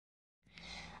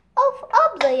Of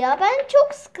abla ya, ben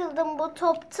çok sıkıldım bu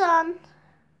toptan.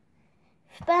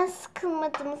 Ben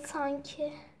sıkılmadım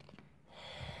sanki.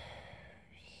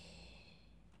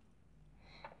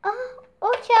 O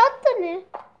kağıt da ne?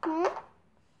 Hı?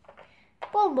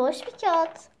 Bomboş bir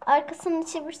kağıt. Arkasını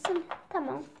çevirsin.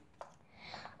 Tamam.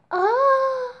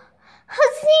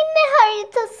 Hazine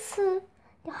haritası.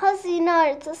 Hazine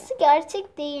haritası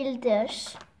gerçek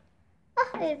değildir.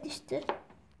 Ev düştü.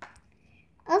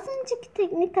 Az önceki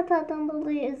teknik hatadan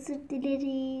dolayı özür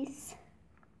dileriz.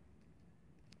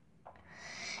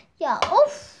 Ya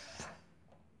of.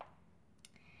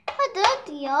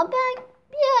 Hadi ya, ben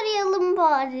bir arayalım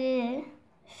bari.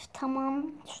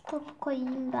 Tamam, şu topu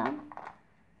koyayım ben.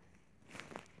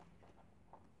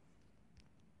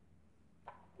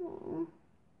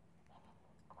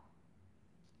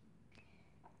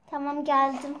 Tamam,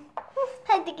 geldim.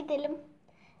 Hadi gidelim.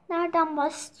 Nereden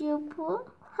başlıyor bu?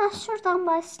 Şuradan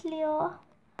başlıyor.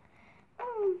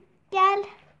 Gel.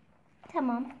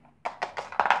 Tamam.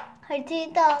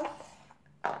 Haritayı da al.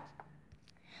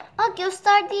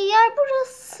 Gösterdiği yer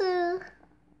burası.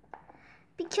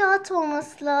 Bir kağıt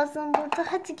olması lazım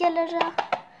burada. Hadi gel ara.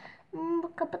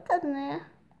 Bu kapı da ne?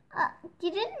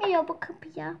 Girilmiyor bu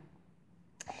kapıya.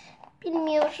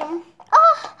 Bilmiyorum.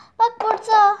 Bak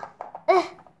burada.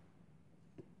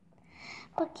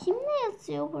 Bakayım ne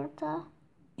yazıyor burada.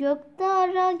 Gökte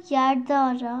ara, yerde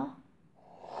ara.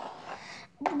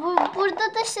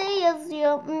 Burada da şey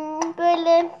yazıyor.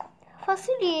 Böyle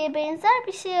fasulyeye benzer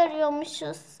bir şey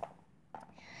arıyormuşuz.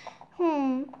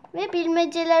 Ve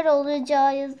bilmeceler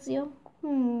olacağı yazıyor.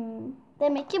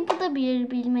 Demek ki bu da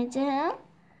bir bilmece, he?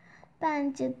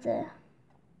 Bence de.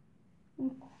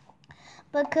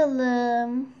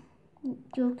 Bakalım.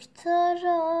 Gökte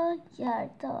ara,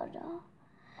 yerde ara.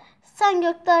 Sen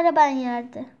gökte ara, ben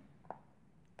yerde.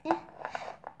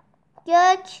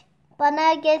 Gök,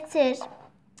 bana getir.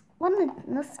 Bana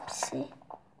nasıl bir şey?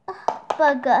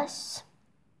 Bagaj.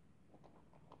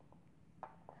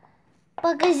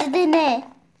 Bagajı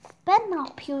dene. Ben ne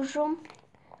yapıyorum?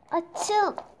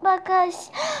 Açıl bagaj.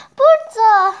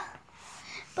 Burada.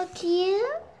 Bakayım.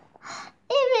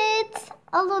 Evet.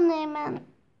 Al onu hemen.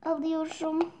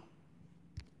 Alıyorum.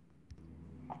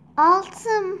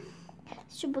 Aldım.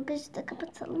 Şu bagajı da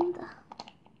kapatalım da.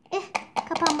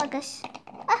 Kapan bagaj.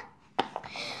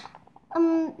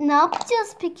 Ne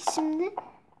yapacağız peki şimdi?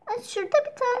 Şurada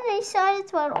bir tane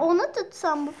işaret var. Onu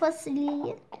tutsam bu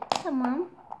fasulyeyi. Tamam.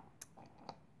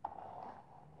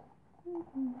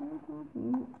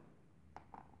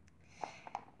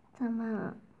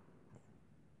 Tamam.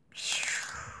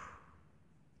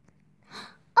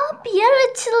 Bir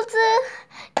yer açıldı.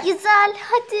 Güzel.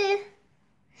 Hadi.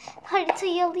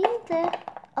 Haritayı alayım da.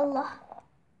 Allah.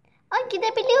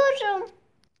 Gidebiliyorum.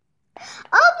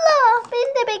 Abla,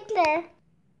 beni de bekle.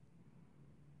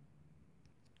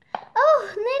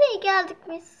 Nereye geldik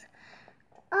biz?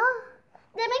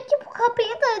 Demek ki bu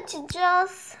kapıyı da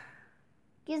açacağız.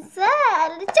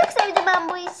 Güzel. Çok sevdim ben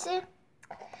bu işi.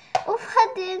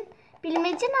 Hadi.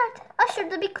 Bilmece nerede?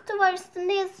 Şurada bir kutu var,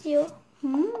 üstünde yazıyor.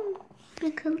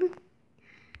 Bakalım.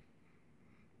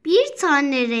 Bir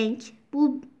tane renk.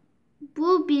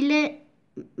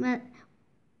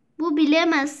 Bu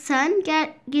bilemezsen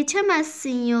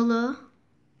geçemezsin yolu.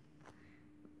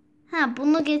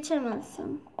 Bunu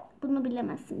geçemezsin. Bunu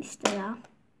bilemezsin işte ya.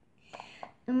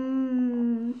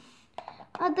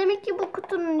 Demek ki bu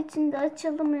kutunun içinde,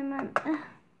 açalım hemen.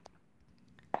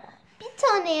 Bir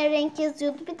tane renk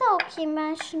yazıyordu. Bir daha okuyayım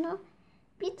ben şunu.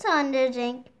 Bir tane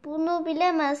renk. Bunu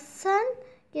bilemezsen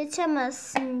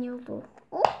geçemezsin yolu.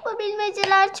 Bu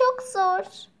bilmeceler çok zor.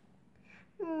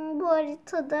 Bu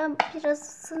haritada biraz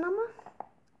ısın ama.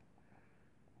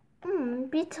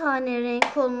 Bir tane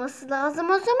renk olması lazım.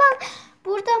 O zaman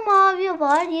burada mavi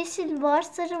var, yeşil var,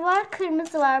 sarı var,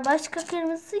 kırmızı var. Başka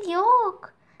kırmızı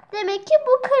yok. Demek ki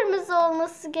bu kırmızı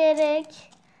olması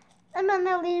gerek. Hemen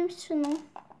alayım şunu.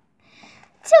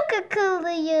 Çok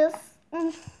akıllıyız.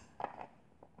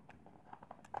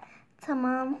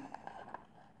 Tamam.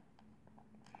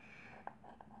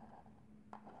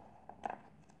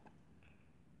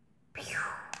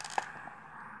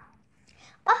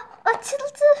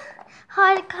 Açıldı.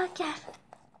 Harika, gel.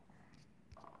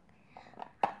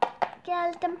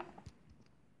 Geldim.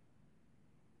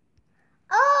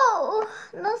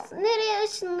 Nereye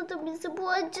ışınladı bizi? Bu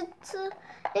acıttı.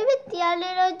 Evet,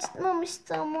 diğerleri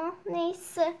acıtmamıştı ama.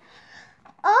 Neyse.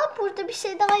 Burada bir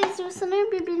şey daha yazıyor.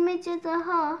 Sanırım bir bilmece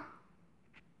daha.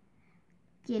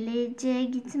 Geleceğe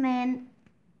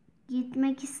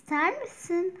gitmek ister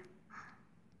misin?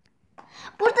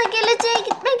 Burada geleceğe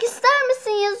gitmek ister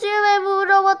misin yazıyor ve bu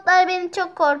robotlar beni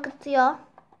çok korkutuyor.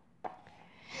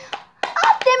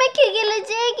 Demek ki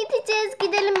geleceğe gideceğiz.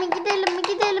 Gidelim mi? Gidelim mi?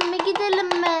 Gidelim mi?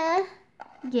 Gidelim mi?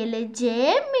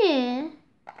 Geleceğe mi?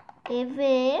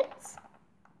 Evet.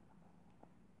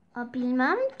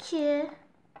 Bilmem ki.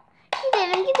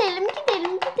 Gidelim, gidelim,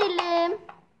 gidelim, gidelim.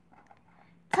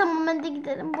 Tamam hadi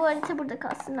gidelim. Bu harita burada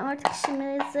kalsın. Artık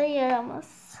işimize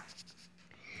yaramaz.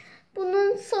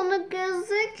 Bunun sonu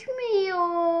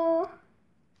gözükmüyor.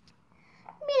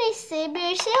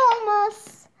 Bir şey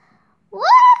olmaz.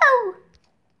 Wow!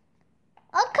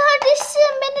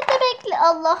 Kardeşim beni de bekle.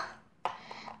 Allah.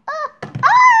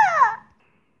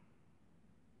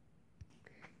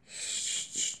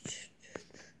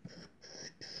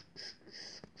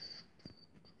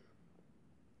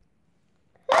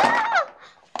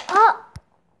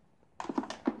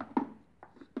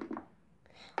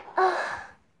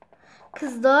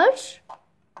 Kızlar.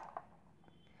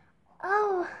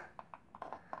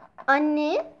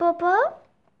 Anne, baba.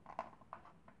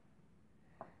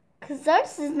 Kızlar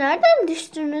siz nereden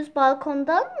düştünüz?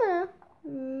 Balkondan mı?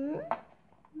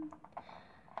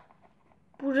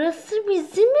 Burası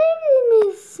bizim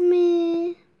evimiz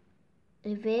mi?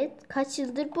 Evet. Kaç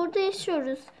yıldır burada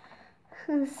yaşıyoruz.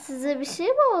 Size bir şey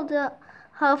mi oldu?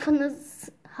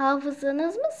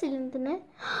 Hafızanız mı silindi ne?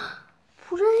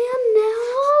 Buraya ne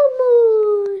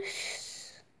olmuş?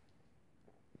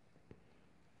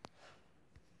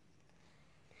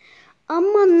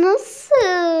 Ama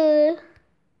nasıl?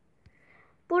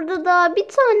 Burada daha bir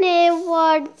tane ev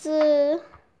vardı.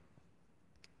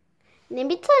 Ne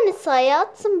bir tanesi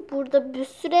hayatım? Burada bir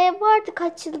sürü ev vardı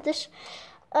kaç yıldır.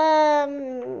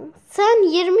 Sen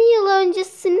 20 yıl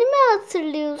öncesini mi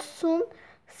hatırlıyorsun?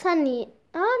 Sen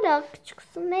hala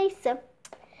küçüksün. Neyse.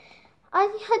 Ay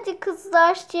hadi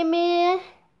kızlar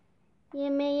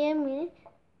yemeğe mi?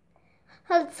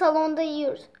 Hadi salonda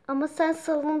yiyoruz. Ama sen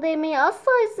salonda yemeğe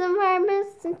asla izin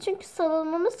vermezsin. Çünkü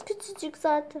salonumuz küçücük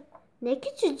zaten. Ne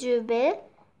küçücüğü be?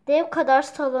 Dev kadar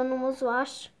salonumuz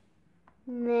var.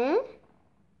 Ne?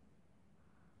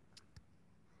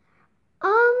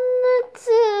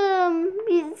 Anladım.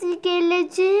 Bizi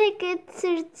geleceğe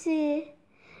getirdi.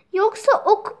 Yoksa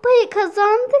o kupayı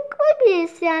kazandık mı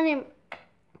biz? Yani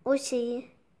o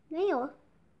şeyi. Ne o?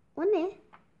 O ne?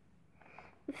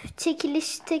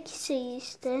 Çekilişteki şeyi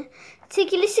işte.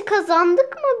 Çekilişi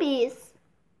kazandık mı biz?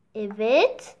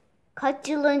 Evet. Kaç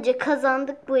yıl önce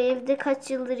kazandık bu evde.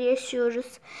 Kaç yıldır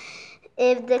yaşıyoruz.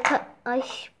 Evde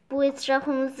bu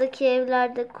etrafımızdaki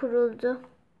evlerde kuruldu.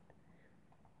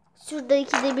 Şurada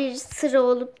ikide bir sıra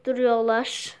olup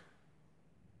duruyorlar.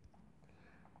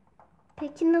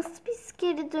 Peki nasıl biz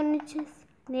geri döneceğiz?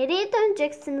 Nereye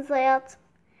döneceksiniz hayatım?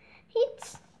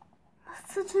 Hiç.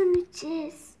 Nasıl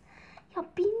döneceğiz? Ya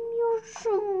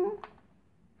bilmiyorum.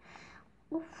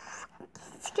 Of,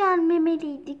 hiç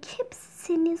gelmemeliydik. Hepsi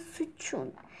senin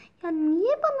suçun. Ya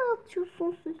niye bana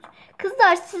atıyorsun suç?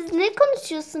 Kızlar siz ne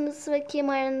konuşuyorsunuz bakayım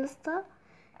aranızda?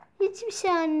 Hiçbir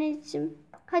şey anneciğim.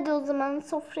 Hadi o zaman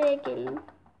sofraya gelin.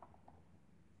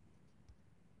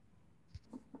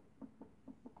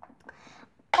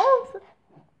 Of.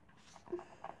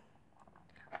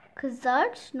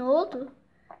 Kızlar ne oldu?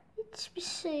 Hiçbir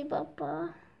şey baba.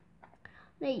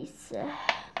 Neyse.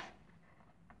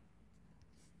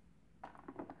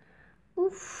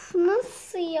 Uf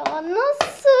nasıl ya?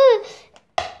 Nasıl?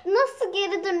 Nasıl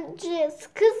geri döneceğiz?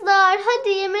 Kızlar hadi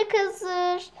yemek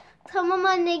hazır. Tamam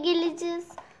anne geleceğiz.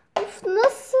 Uf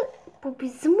nasıl? Bu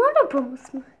bizim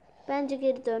arabamız mı? Bence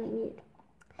geri dönmeyelim.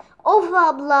 Of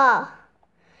abla.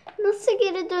 Nasıl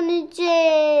geri döneceğiz?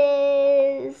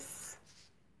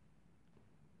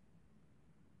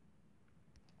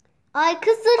 Ay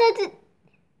kızlar hadi.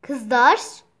 Kızlar.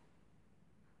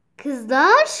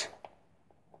 Kızlar.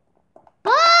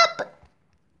 Bab.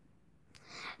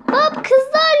 Bab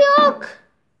kızlar yok.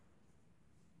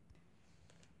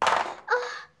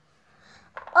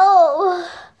 Oh.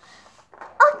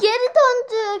 Geri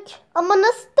döndük. Ama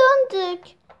nasıl döndük?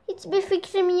 Hiçbir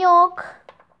fikrim yok.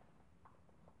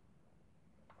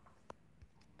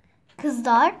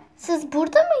 Kızlar, siz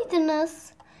burada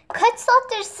mıydınız? Kaç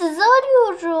saattir sizi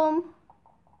arıyorum.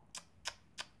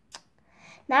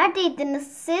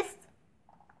 Neredeydiniz siz?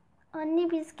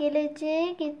 Anne biz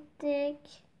geleceğe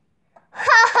gittik.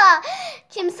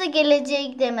 Kimse geleceğe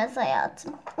gidemez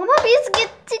hayatım. Ama biz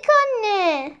gittik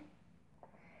anne.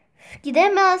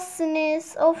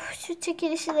 Gidemezsiniz. Of şu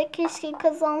çekilişi de keşke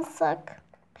kazansak.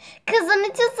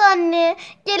 Kazanacağız anne.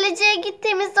 Geleceğe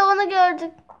gittiğimizde onu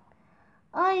gördük.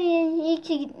 Ay iyi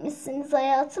ki gitmişsiniz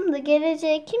hayatım da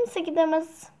geleceğe kimse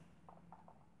gidemez.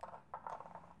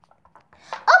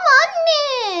 Ama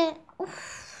anne.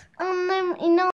 Of annem inan.